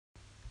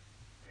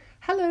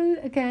Hello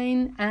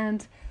again,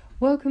 and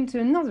welcome to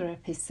another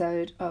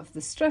episode of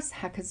the Stress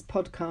Hackers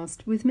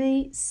podcast with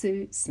me,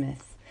 Sue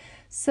Smith.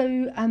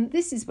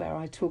 This is where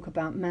I talk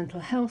about mental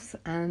health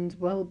and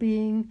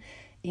well-being,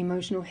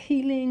 emotional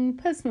healing,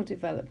 personal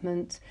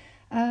development,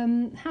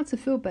 how to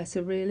feel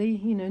better really,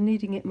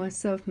 needing it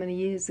myself many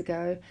years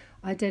ago.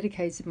 I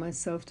dedicated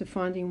myself to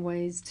finding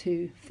ways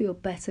to feel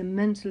better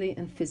mentally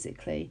and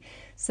physically.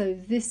 So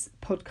this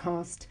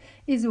podcast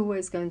is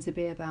always going to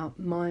be about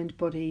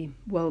mind-body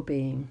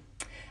well-being.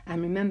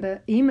 And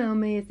remember, email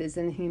me if there's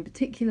anything in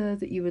particular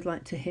that you would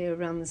like to hear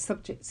around the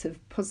subjects of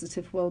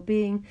positive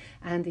well-being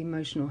and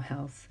emotional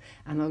health,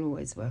 and I'll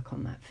always work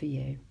on that for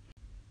you.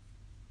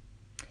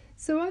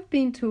 So I've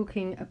been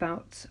talking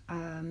about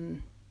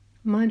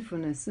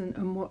mindfulness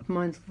and what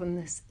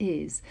mindfulness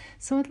is.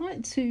 So I'd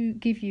like to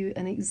give you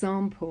an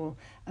example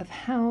of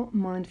how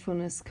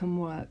mindfulness can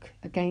work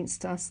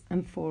against us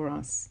and for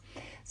us.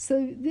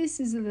 So this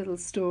is a little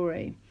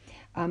story.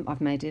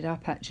 I've made it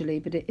up actually,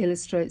 but it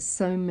illustrates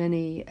so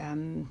many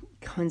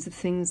kinds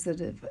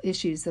of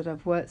issues that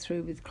I've worked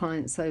through with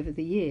clients over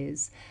the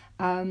years.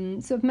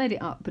 So I've made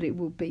it up, but it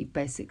will be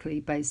basically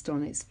based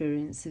on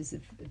experiences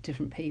of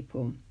different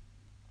people.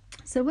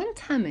 So when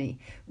Tammy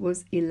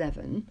was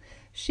 11,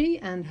 she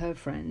and her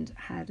friend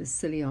had a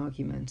silly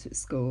argument at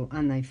school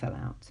and they fell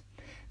out.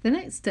 The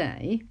next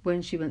day,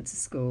 when she went to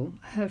school,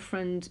 her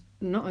friend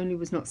not only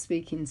was not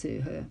speaking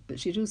to her, but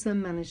she'd also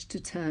managed to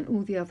turn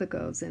all the other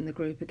girls in the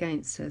group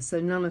against her,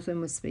 so none of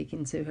them was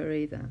speaking to her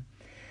either.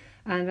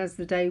 And as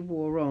the day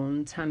wore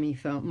on, Tammy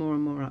felt more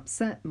and more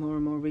upset, more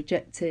and more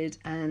rejected,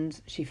 and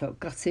she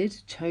felt gutted,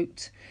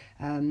 choked.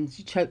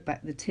 She choked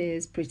back the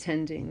tears,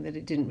 pretending that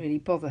it didn't really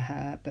bother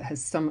her, but her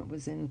stomach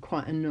was in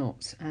quite a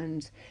knot,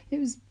 and it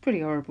was a pretty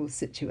horrible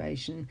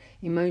situation,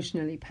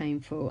 emotionally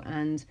painful.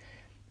 And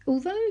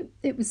although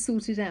it was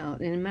sorted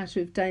out in a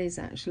matter of days,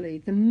 actually,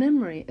 the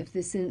memory of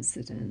this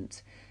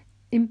incident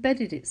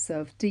embedded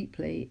itself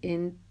deeply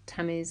in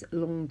Tammy's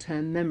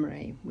long-term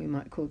memory. We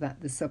might call that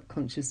the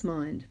subconscious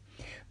mind.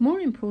 More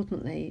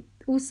importantly,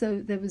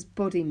 also there was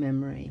body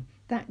memory,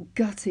 that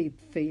gutted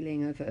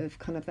feeling of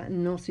kind of that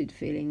knotted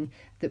feeling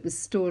that was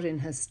stored in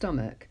her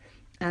stomach,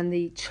 and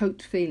the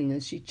choked feeling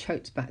as she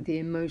choked back the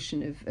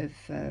emotion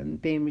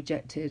of being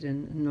rejected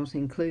and not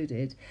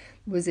included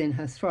was in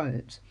her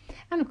throat.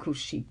 And of course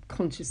she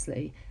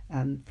consciously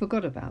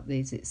forgot about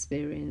these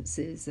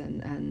experiences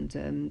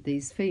and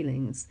these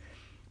feelings.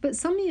 But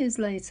some years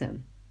later,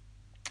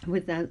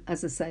 with that,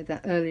 as I say,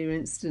 that earlier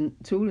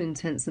incident to all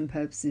intents and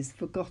purposes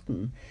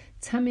forgotten,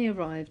 Tammy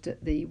arrived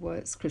at the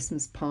work's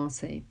Christmas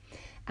party.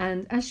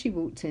 And as she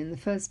walked in, the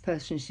first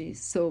person she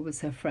saw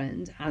was her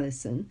friend,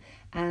 Alison,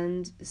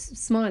 and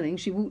smiling,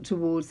 she walked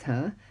towards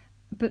her,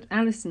 but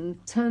Alison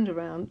turned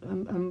around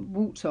and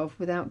walked off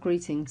without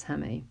greeting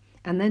Tammy.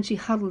 And then she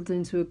huddled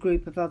into a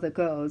group of other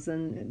girls,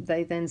 and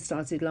they then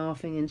started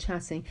laughing and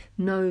chatting.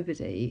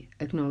 Nobody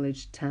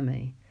acknowledged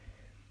Tammy.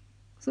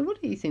 So what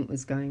do you think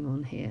was going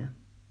on here?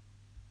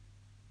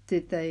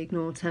 Did they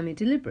ignore Tammy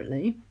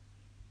deliberately?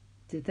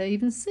 Did they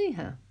even see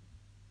her?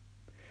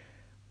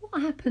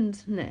 What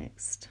happened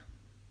next?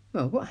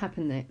 Well, what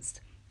happened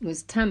next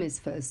was Tammy's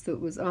first thought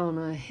was, oh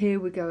no, here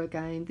we go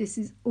again. This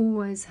is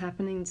always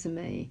happening to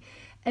me.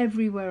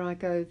 Everywhere I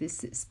go,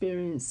 this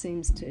experience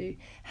seems to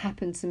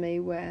happen to me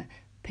where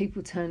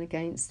people turn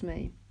against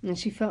me. And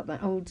she felt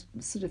that old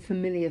sort of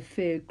familiar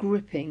fear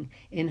gripping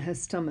in her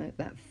stomach,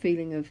 that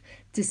feeling of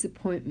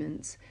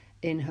disappointment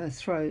in her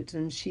throat,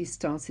 and she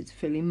started to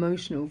feel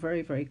emotional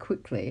very, very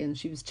quickly, and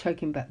she was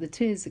choking back the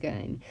tears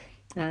again.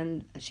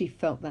 And she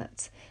felt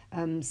that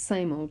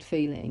same old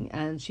feeling,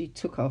 and she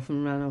took off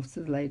and ran off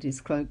to the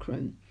ladies'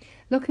 cloakroom.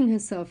 Locking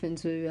herself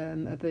into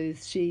a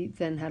booth, she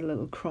then had a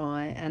little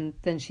cry, and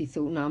then she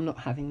thought, no, I'm not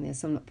having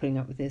this, I'm not putting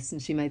up with this, and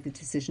she made the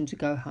decision to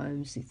go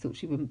home. She thought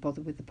she wouldn't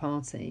bother with the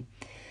party.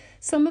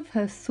 Some of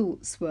her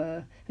thoughts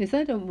were, if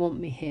they don't want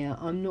me here,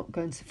 I'm not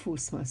going to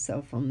force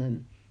myself on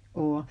them.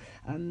 Or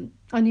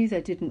I knew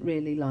they didn't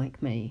really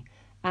like me.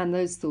 And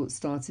those thoughts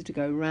started to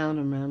go round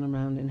and round and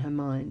round in her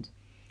mind.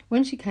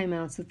 When she came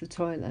out of the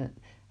toilet,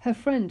 her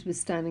friend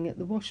was standing at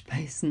the wash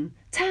basin.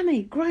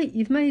 "Tammy, great,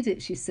 you've made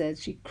it," she said.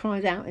 She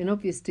cried out in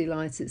obvious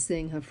delight at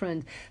seeing her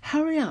friend.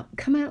 "Hurry up,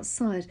 come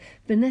outside.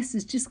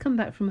 Vanessa's just come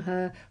back from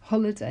her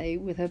holiday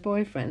with her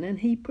boyfriend and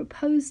he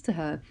proposed to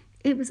her.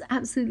 It was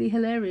absolutely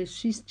hilarious.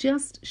 She's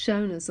just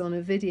shown us on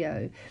a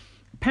video.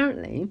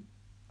 Apparently,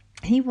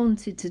 he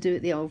wanted to do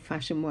it the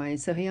old-fashioned way,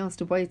 so he asked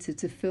a waiter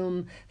to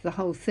film the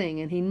whole thing,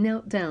 and he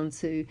knelt down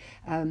to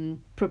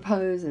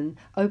propose and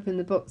open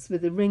the box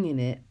with a ring in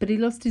it, but he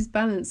lost his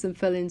balance and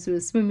fell into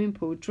a swimming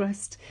pool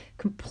dressed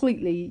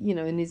completely,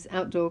 in his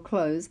outdoor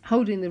clothes,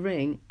 holding the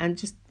ring, and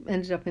just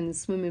ended up in the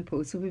swimming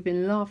pool. So we've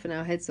been laughing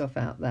our heads off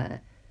out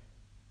there.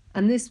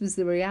 And this was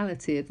the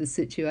reality of the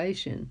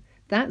situation.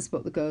 That's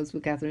what the girls were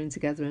gathering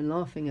together and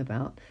laughing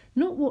about,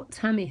 not what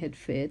Tammy had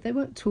feared. They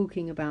weren't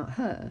talking about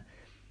her.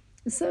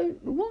 So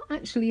what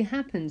actually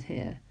happened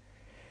here?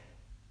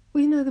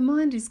 Well, the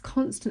mind is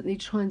constantly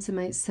trying to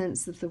make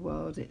sense of the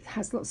world. It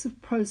has lots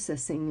of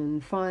processing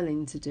and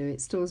filing to do. It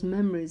stores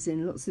memories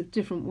in lots of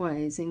different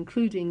ways,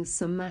 including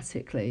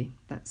somatically,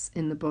 that's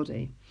in the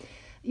body.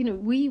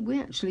 We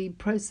actually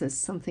process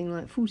something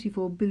like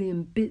 44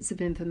 billion bits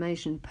of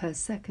information per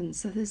second,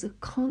 so there's a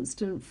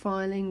constant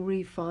filing,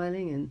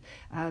 refiling,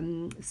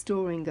 and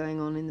storing going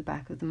on in the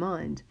back of the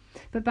mind.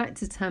 But back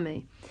to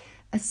Tammy.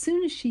 As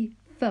soon as she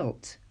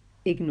felt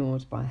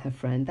ignored by her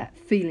friend, that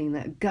feeling,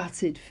 that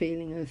gutted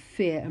feeling of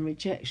fear and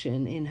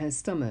rejection in her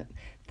stomach,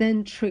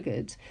 then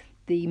triggered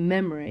the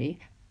memory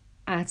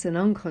at an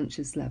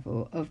unconscious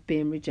level of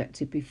being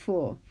rejected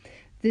before.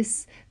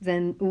 This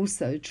then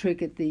also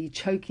triggered the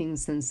choking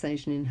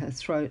sensation in her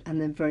throat, and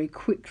then very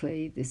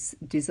quickly this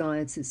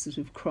desire to sort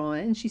of cry,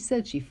 and she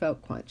said she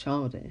felt quite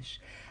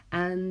childish.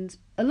 And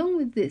along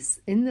with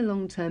this, in the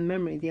long-term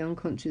memory, the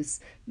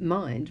unconscious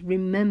mind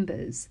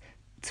remembers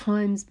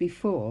times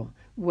before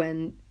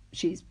when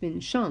she's been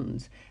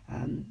shunned,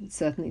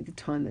 certainly the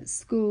time at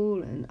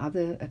school and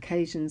other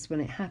occasions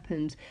when it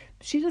happened.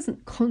 She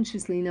doesn't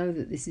consciously know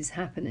that this is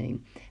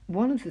happening.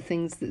 One of the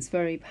things that's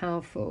very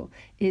powerful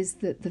is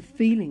that the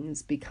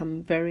feelings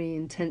become very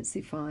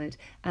intensified,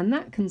 and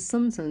that can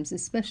sometimes,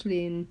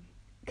 especially in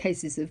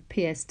cases of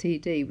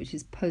PSTD, which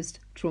is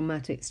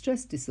post-traumatic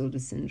stress disorder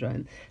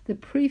syndrome, the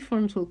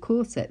prefrontal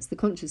cortex, the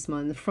conscious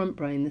mind, the front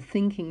brain, the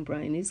thinking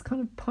brain, is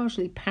kind of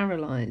partially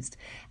paralysed,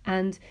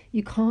 and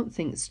you can't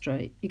think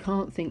straight, you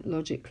can't think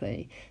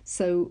logically.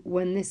 So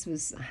when this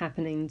was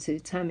happening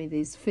to Tammy,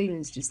 these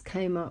feelings just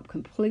came up,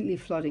 completely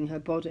flooding her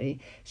body.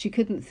 She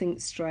couldn't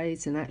think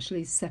straight and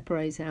actually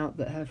separate out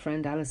that her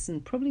friend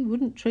Alison probably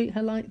wouldn't treat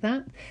her like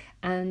that,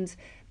 and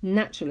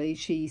naturally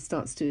she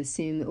starts to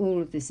assume that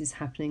all of this is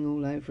happening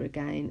all over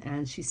again,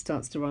 and she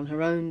starts to run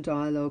her own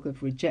dialogue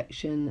of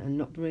rejection and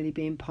not really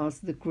being part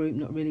of the group,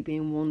 not really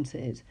being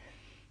wanted.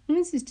 And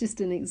this is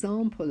just an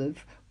example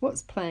of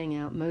what's playing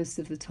out most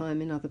of the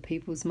time in other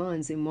people's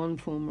minds in one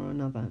form or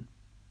another.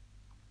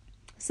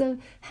 So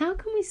how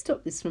can we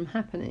stop this from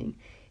happening?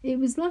 It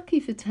was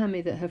lucky for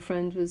Tammy that her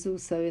friend was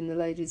also in the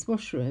ladies'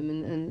 washroom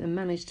and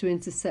managed to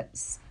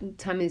intercept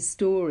Tammy's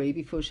story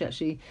before she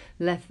actually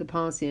left the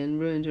party and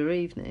ruined her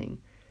evening.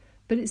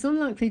 But it's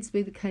unlikely to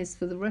be the case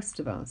for the rest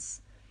of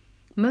us.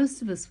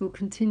 Most of us will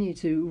continue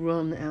to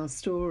run our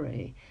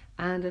story,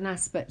 and an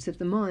aspect of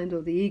the mind,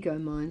 or the ego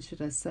mind,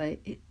 should I say,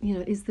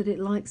 is that it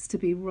likes to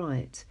be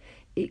right.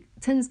 It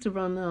tends to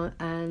run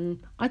an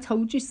 "I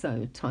told you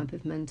so" type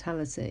of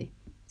mentality.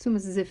 It's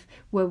almost as if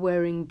we're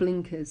wearing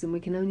blinkers and we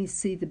can only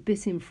see the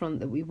bit in front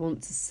that we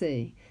want to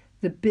see,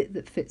 the bit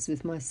that fits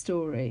with my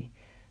story.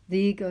 The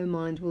ego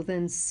mind will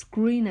then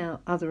screen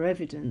out other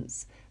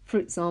evidence. For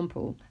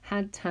example,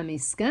 had Tammy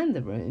scanned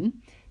the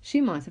room,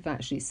 she might have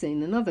actually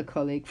seen another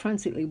colleague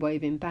frantically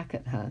waving back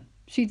at her.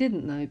 She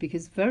didn't know,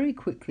 because very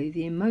quickly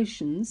the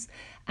emotions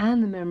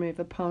and the memory of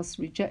a past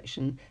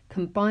rejection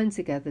combined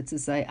together to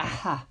say,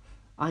 "Aha,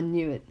 I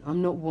knew it,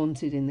 I'm not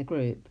wanted in the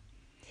group."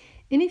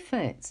 In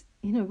effect,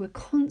 we're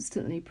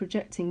constantly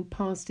projecting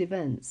past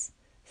events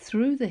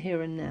through the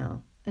here and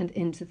now and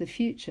into the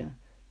future,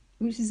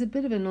 which is a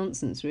bit of a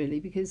nonsense really,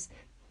 because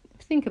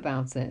think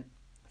about it,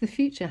 the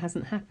future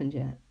hasn't happened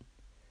yet.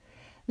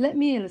 Let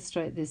me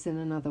illustrate this in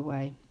another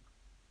way.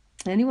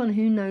 Anyone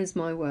who knows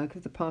my work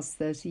of the past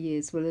 30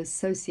 years will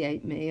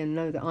associate me and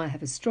know that I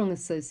have a strong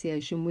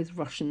association with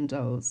Russian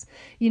dolls.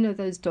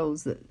 Those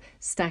dolls that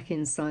stack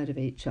inside of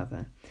each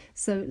other.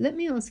 So let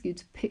me ask you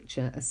to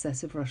picture a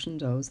set of Russian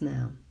dolls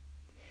now.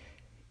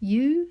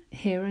 You,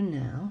 here and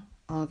now,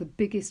 are the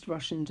biggest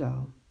Russian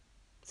doll.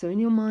 So in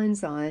your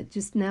mind's eye,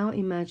 just now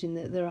imagine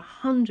that there are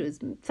hundreds,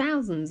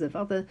 thousands of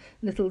other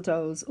little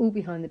dolls all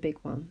behind the big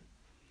one.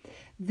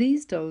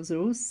 These dolls are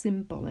all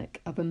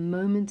symbolic of a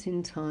moment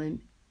in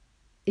time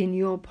in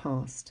your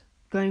past,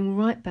 going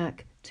right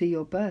back to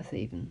your birth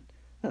even.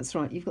 That's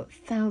right, you've got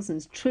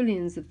thousands,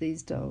 trillions of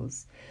these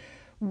dolls.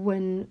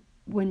 When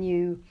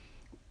you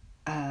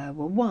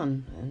were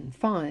 1 and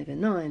 5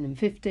 and 9 and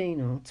 15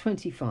 or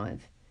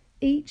 25,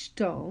 each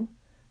doll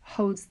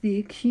holds the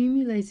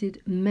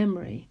accumulated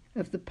memory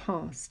of the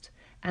past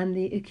and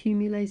the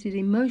accumulated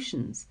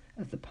emotions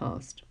of the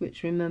past,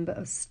 which, remember,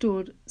 are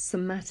stored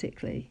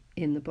somatically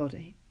in the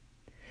body.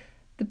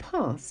 The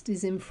past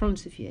is in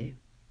front of you,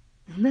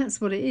 and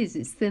that's what it is.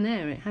 It's thin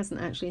air. It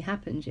hasn't actually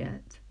happened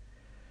yet.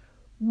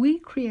 We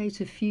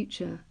create a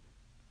future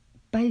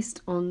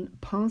based on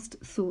past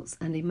thoughts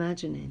and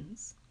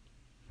imaginings.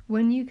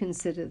 When you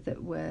consider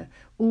that we're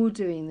all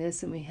doing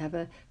this and we have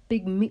a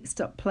big mixed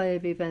up play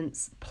of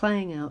events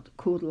playing out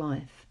called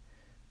life,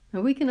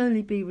 now we can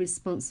only be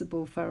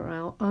responsible for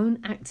our own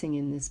acting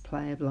in this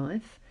play of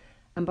life,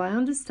 and by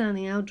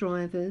understanding our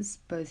drivers,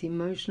 both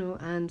emotional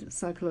and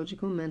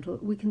psychological, mental,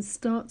 we can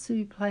start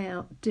to play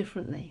out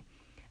differently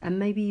and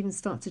maybe even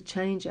start to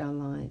change our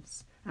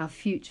lives, our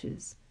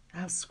futures,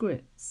 our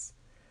scripts.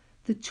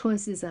 The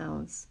choice is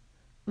ours,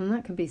 and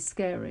that can be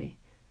scary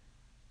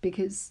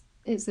because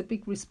it's a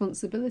big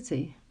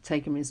responsibility,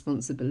 taking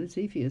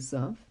responsibility for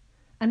yourself,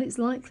 and it's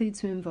likely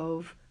to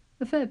involve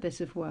a fair bit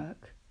of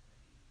work.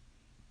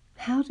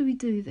 How do we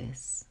do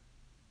this?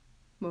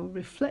 Well,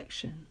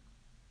 reflection.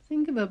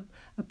 Think of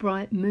a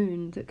bright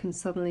moon that can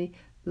suddenly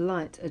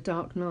light a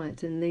dark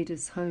night and lead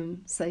us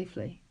home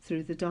safely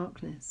through the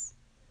darkness.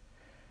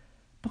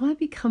 By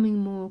becoming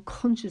more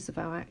conscious of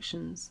our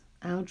actions,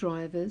 our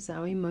drivers,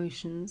 our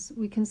emotions,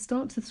 we can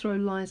start to throw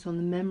light on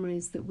the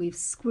memories that we've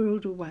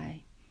squirreled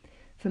away.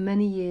 For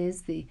many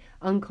years, the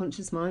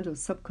unconscious mind or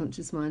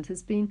subconscious mind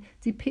has been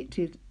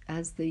depicted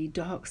as the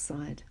dark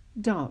side,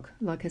 dark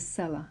like a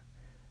cellar.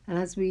 And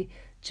as we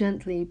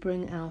gently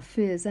bring our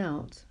fears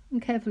out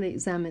and carefully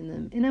examine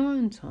them in our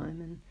own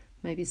time, and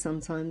maybe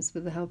sometimes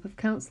with the help of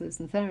counsellors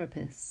and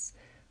therapists,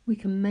 we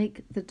can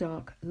make the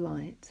dark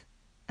light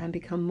and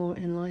become more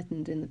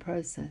enlightened in the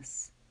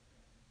process.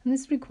 And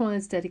this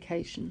requires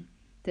dedication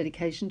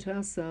to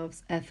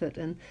ourselves, effort,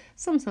 and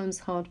sometimes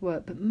hard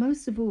work, but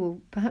most of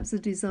all, perhaps a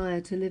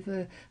desire to live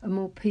a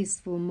more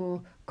peaceful,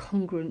 more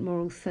congruent,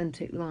 more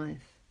authentic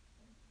life.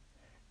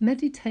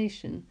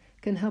 Meditation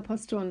can help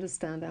us to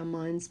understand our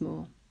minds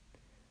more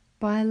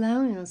by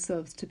allowing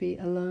ourselves to be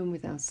alone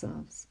with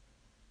ourselves,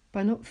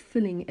 by not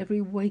filling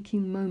every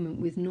waking moment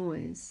with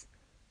noise.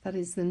 That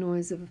is the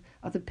noise of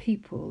other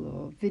people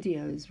or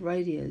videos,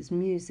 radios,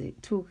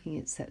 music, talking,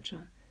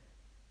 etc.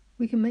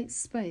 We can make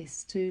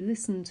space to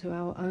listen to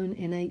our own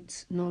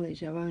innate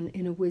knowledge, our own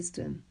inner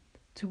wisdom,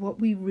 to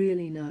what we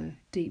really know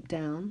deep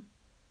down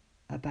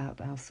about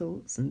our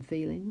thoughts and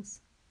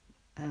feelings,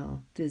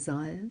 our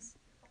desires.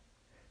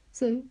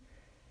 So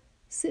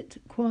sit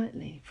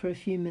quietly for a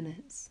few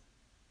minutes,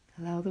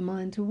 allow the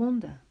mind to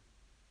wander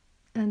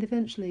and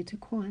eventually to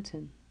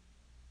quieten.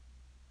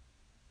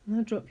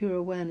 Now drop your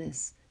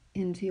awareness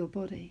into your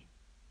body.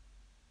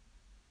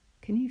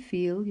 Can you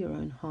feel your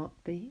own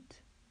heartbeat?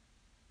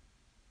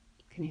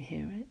 Can you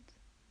hear it?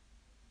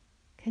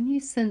 Can you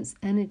sense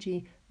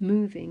energy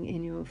moving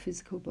in your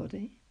physical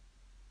body?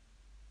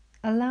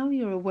 Allow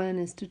your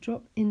awareness to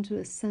drop into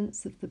a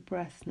sense of the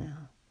breath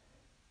now.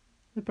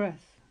 The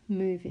breath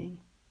moving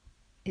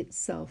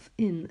itself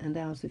in and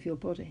out of your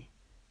body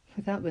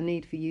without the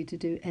need for you to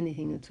do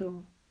anything at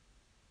all.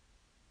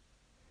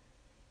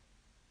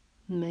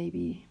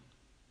 Maybe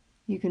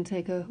you can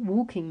take a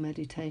walking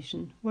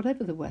meditation,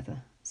 whatever the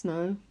weather,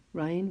 snow,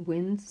 rain,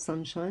 wind,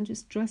 sunshine,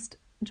 just dress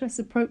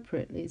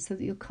appropriately so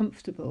that you're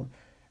comfortable.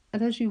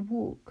 And as you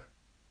walk,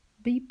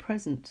 be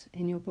present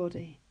in your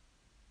body.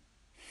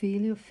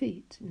 Feel your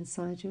feet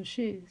inside your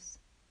shoes.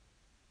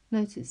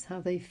 Notice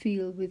how they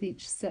feel with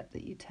each step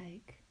that you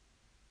take.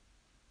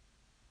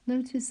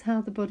 Notice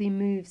how the body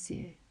moves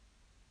you.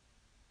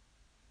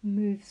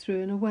 Move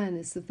through an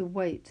awareness of the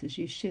weight as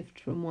you shift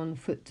from one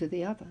foot to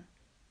the other.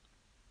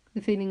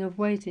 The feeling of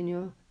weight in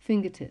your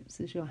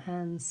fingertips as your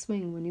hands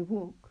swing when you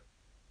walk.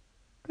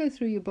 Go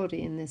through your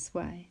body in this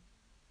way,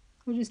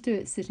 or just do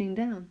it sitting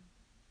down.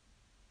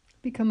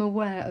 Become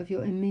aware of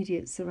your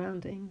immediate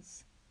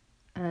surroundings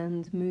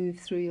and move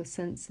through your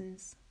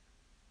senses.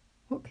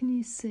 What can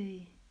you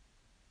see?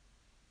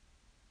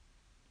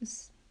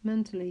 Just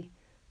mentally,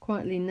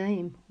 quietly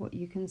name what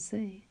you can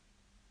see.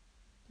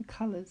 The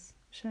colours,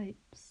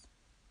 shapes.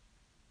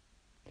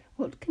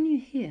 What can you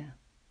hear?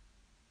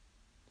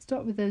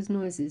 Start with those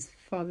noises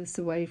farthest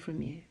away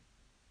from you.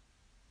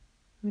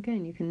 And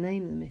again, you can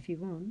name them if you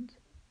want.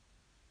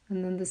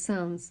 And then the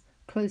sounds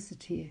closer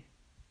to you,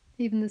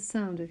 even the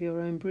sound of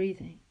your own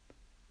breathing.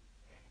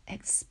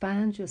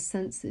 Expand your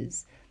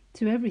senses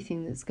to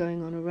everything that's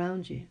going on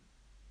around you.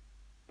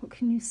 What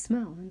can you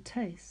smell and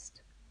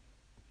taste?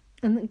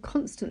 And then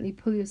constantly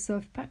pull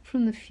yourself back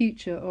from the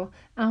future or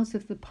out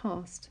of the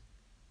past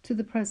to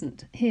the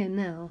present, here,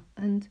 now,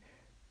 and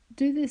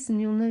do this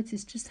and you'll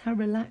notice just how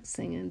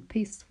relaxing and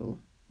peaceful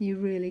you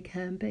really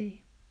can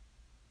be.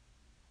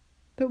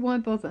 But why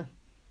bother?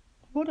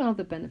 What are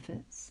the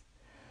benefits?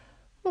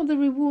 Well, the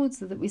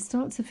rewards are that we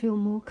start to feel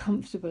more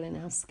comfortable in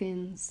our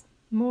skins,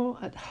 more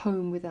at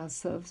home with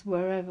ourselves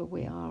wherever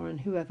we are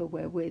and whoever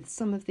we're with.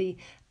 Some of the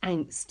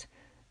angst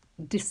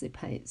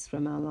dissipates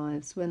from our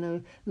lives. We're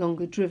no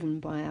longer driven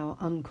by our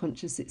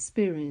unconscious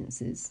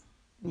experiences.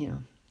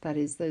 That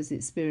is, those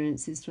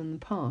experiences from the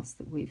past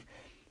that we've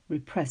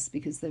repressed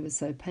because they were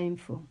so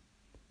painful.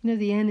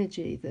 The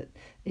energy that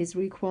is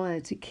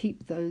required to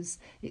keep those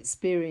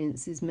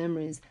experiences,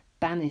 memories,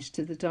 banished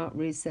to the dark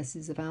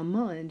recesses of our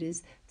mind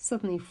is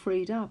suddenly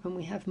freed up, and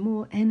we have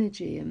more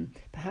energy and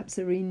perhaps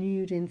a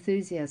renewed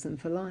enthusiasm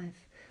for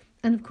life.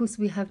 And of course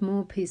we have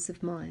more peace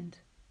of mind.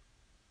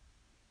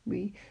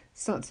 We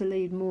start to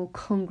lead more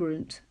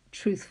congruent,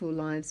 truthful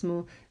lives,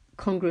 more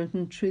congruent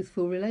and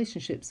truthful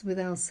relationships with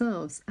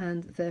ourselves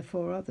and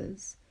therefore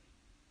others.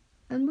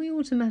 And we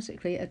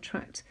automatically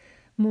attract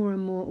more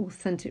and more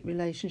authentic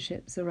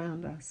relationships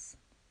around us.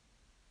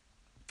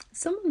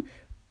 Someone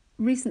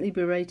recently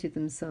berated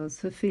themselves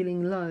for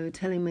feeling low,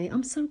 telling me,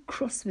 I'm so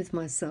cross with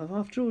myself.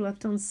 After all, I've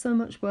done so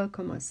much work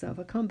on myself.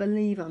 I can't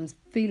believe I'm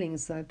feeling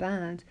so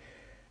bad.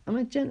 And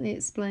I gently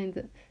explained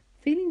that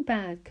feeling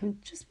bad can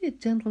just be a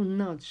gentle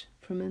nudge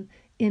from an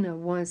inner,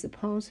 wiser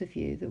part of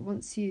you that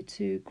wants you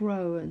to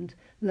grow and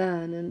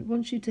learn and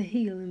wants you to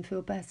heal and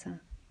feel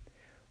better.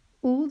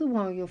 All the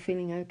while you're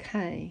feeling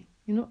okay,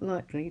 You're not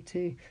likely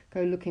to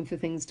go looking for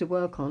things to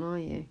work on, are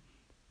you?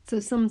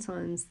 So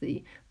sometimes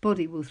the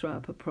body will throw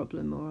up a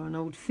problem, or an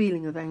old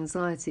feeling of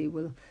anxiety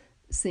will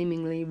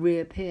seemingly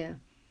reappear.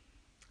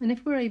 And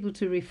if we're able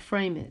to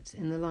reframe it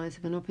in the light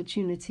of an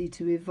opportunity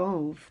to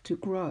evolve, to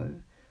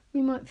grow,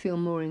 we might feel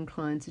more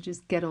inclined to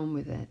just get on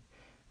with it.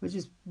 We're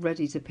just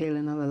ready to peel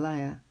another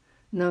layer,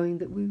 knowing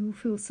that we will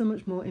feel so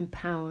much more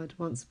empowered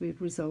once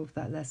we've resolved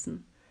that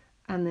lesson,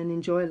 and then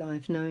enjoy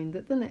life knowing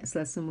that the next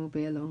lesson will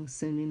be along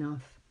soon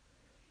enough.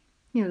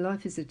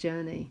 Life is a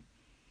journey.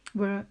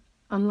 We're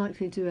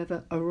unlikely to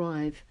ever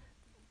arrive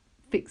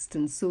fixed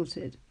and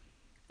sorted.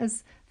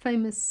 As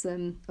famous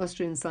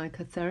Austrian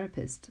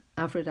psychotherapist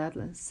Alfred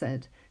Adler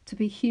said, to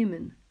be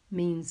human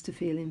means to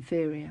feel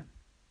inferior.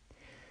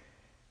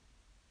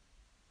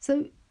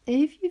 So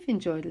if you've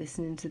enjoyed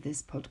listening to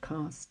this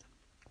podcast,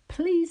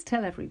 please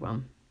tell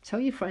everyone. Tell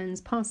your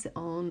friends, pass it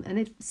on,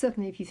 and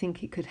certainly if you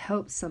think it could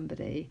help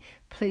somebody,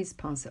 please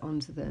pass it on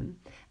to them.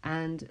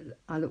 And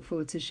I look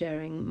forward to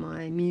sharing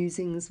my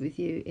musings with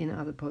you in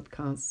other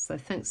podcasts. So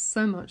thanks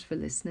so much for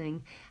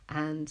listening,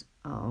 and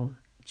I'll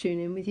tune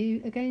in with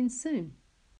you again soon.